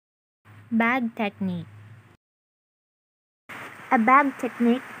Bag technique. A bag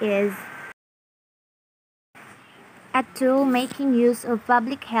technique is a tool making use of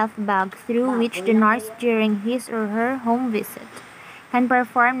public health bag through which the nurse during his or her home visit can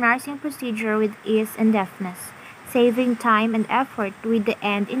perform nursing procedure with ease and deftness, saving time and effort with the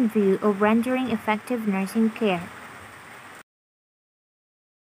end in view of rendering effective nursing care.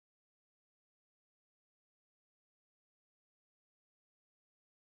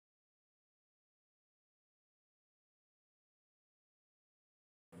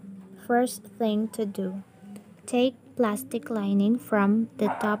 First thing to do, take plastic lining from the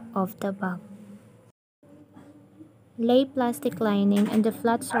top of the bag. Lay plastic lining on the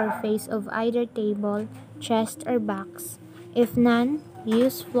flat surface of either table, chest, or box. If none,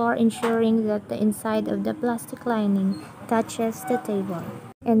 use floor ensuring that the inside of the plastic lining touches the table.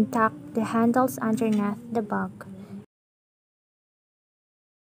 And tuck the handles underneath the bag.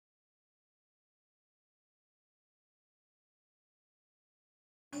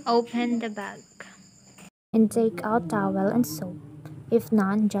 Open the bag. And take out towel and soap. If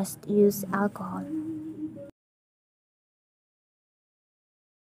none, just use alcohol.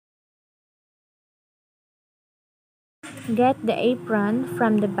 Get the apron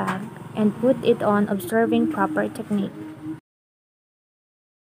from the bag and put it on observing proper technique.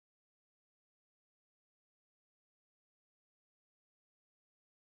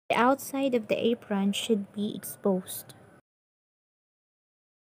 The outside of the apron should be exposed.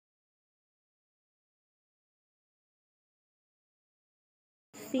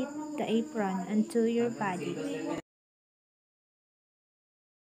 Fit the apron onto your body.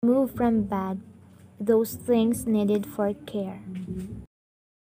 Remove from bag those things needed for care.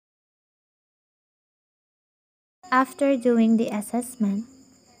 After doing the assessment,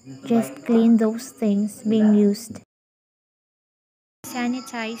 just clean those things being used.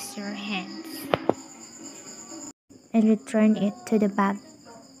 Sanitize your hands and return it to the bag.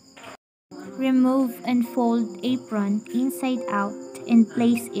 Remove and fold apron inside out and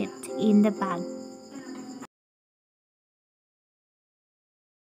place it in the bag.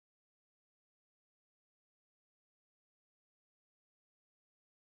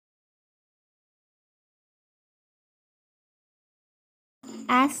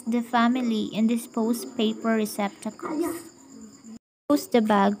 Ask the family and dispose paper receptacles. Close the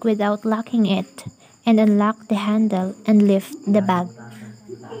bag without locking it and unlock the handle and lift the bag.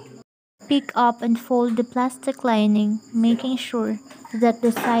 Pick up and fold the plastic lining, making sure that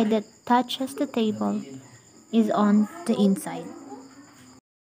the side that touches the table is on the inside.